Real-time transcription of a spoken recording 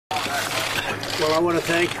Well, I want to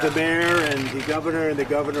thank the mayor and the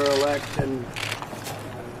governor-elect, and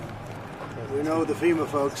we know the FEMA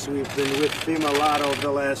folks. We've been with FEMA a lot over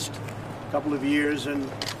the last couple of years, and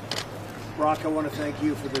Brock, I want to thank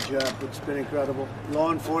you for the job. It's been incredible.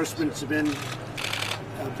 Law enforcement's been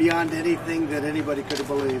beyond anything that anybody could have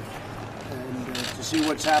believed, and to see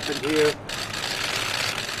what's happened here,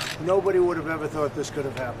 nobody would have ever thought this could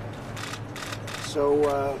have happened.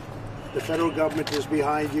 So the federal government is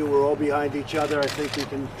behind you. We're all behind each other. I think we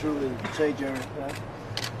can truly say, Jerry, that.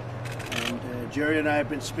 And Jerry and I have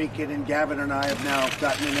been speaking, and Gavin and I have now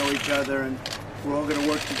gotten to know each other, and we're all going to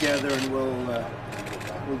work together, and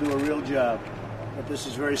we'll do a real job. But this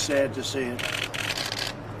is very sad to see it.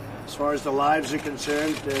 As far as the lives are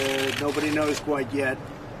concerned, nobody knows quite yet.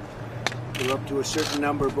 We're up to a certain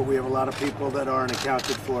number, but we have a lot of people that aren't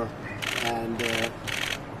accounted for, and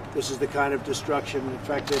this is the kind of destruction. In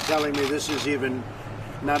fact, they're telling me this is even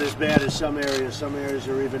not as bad as some areas. Some areas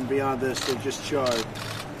are even beyond this. They're just charred.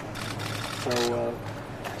 So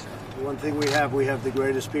one thing we have the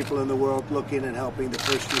greatest people in the world looking and helping the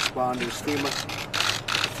first responders.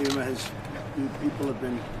 FEMA has, you people have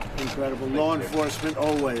been incredible. Law enforcement,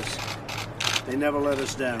 always. They never let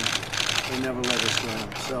us down. They never let us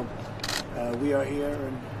down. So we are here.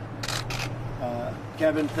 And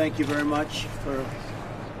Kevin, thank you very much for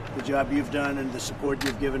the job you've done and the support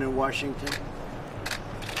you've given in Washington.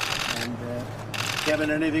 And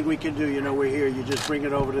Kevin, anything we can do, you know we're here. You just bring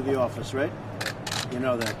it over to the office, right? You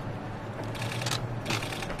know that.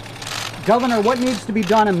 Governor, what needs to be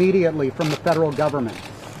done immediately from the federal government?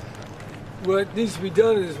 What needs to be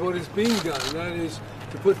done is what is being done, and that is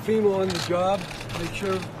to put FEMA on the job, make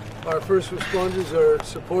sure our first responders are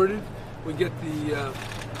supported. We get the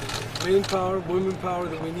manpower, women power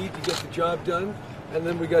that we need to get the job done. And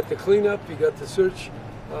then we got the cleanup, you got the search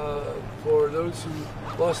for those who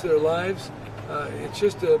lost their lives. It's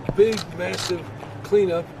just a big, massive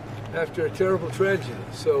cleanup after a terrible tragedy.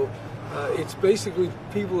 So it's basically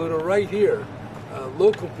people that are right here,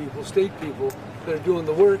 local people, state people, that are doing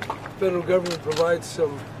the work. Federal government provides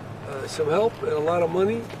some help and a lot of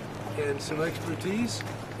money and some expertise,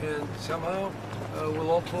 and somehow we'll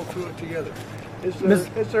all pull through it together.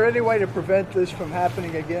 Is there any way to prevent this from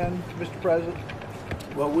happening again, Mr. President?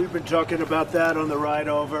 Well, we've been talking about that on the ride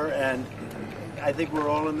over, and I think we're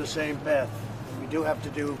all in the same path. We do have to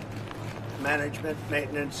do management,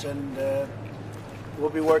 maintenance, and we'll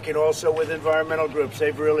be working also with environmental groups.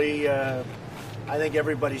 They've really, I think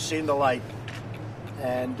everybody's seen the light,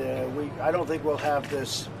 and I don't think we'll have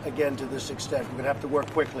this again to this extent. We're going to have to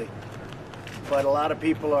work quickly. But a lot of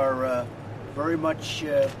people are very much,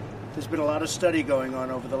 there's been a lot of study going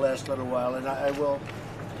on over the last little while, and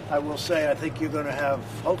I will say, I think you're going to have,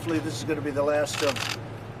 hopefully this is going to be the last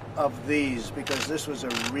of these, because this was a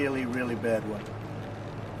really, really bad one.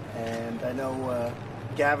 And I know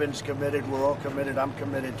Gavin's committed, we're all committed, I'm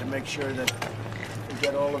committed to make sure that we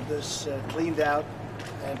get all of this cleaned out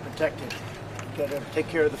and protected. We've got to take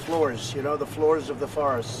care of the floors, you know, the floors of the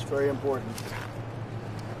forests, very important.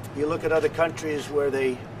 You look at other countries where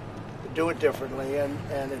they do it differently,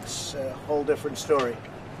 and it's a whole different story.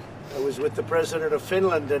 I was with the president of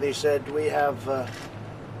Finland, and he said, we have a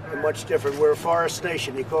much different, we're a forest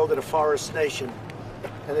nation. He called it a forest nation.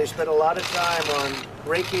 And they spend a lot of time on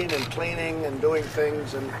raking and cleaning and doing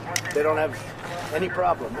things, and they don't have any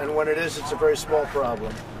problem. And when it is, it's a very small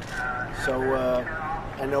problem. So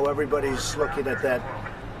I know everybody's looking at that,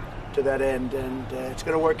 to that end, and it's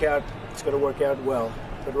going to work out. It's going to work out well.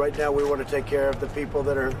 But right now, we want to take care of the people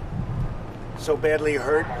that are so badly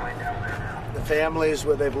hurt. The families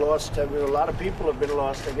where they've lost, I mean, a lot of people have been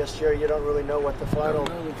lost. I guess, Jerry, you don't really know what the final... I don't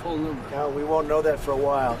know the full number. No, we won't know that for a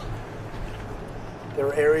while. There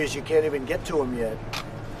are areas you can't even get to them yet.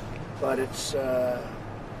 But it's,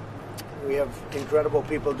 we have incredible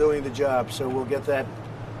people doing the job, so we'll get that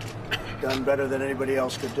done better than anybody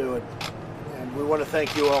else could do it. And we want to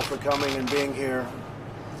thank you all for coming and being here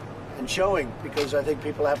and showing, because I think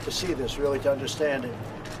people have to see this really to understand it.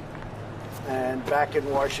 And back in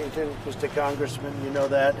Washington, Mr. Congressman, you know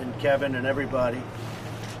that, and Kevin and everybody.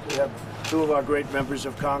 We have two of our great members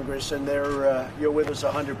of Congress, and you're with us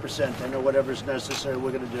 100%. I know whatever's necessary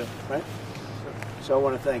we're going to do, right? So I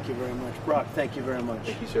want to thank you very much. Brock, thank you very much.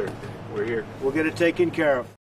 Thank you, sir. We're here. We'll get it taken care of.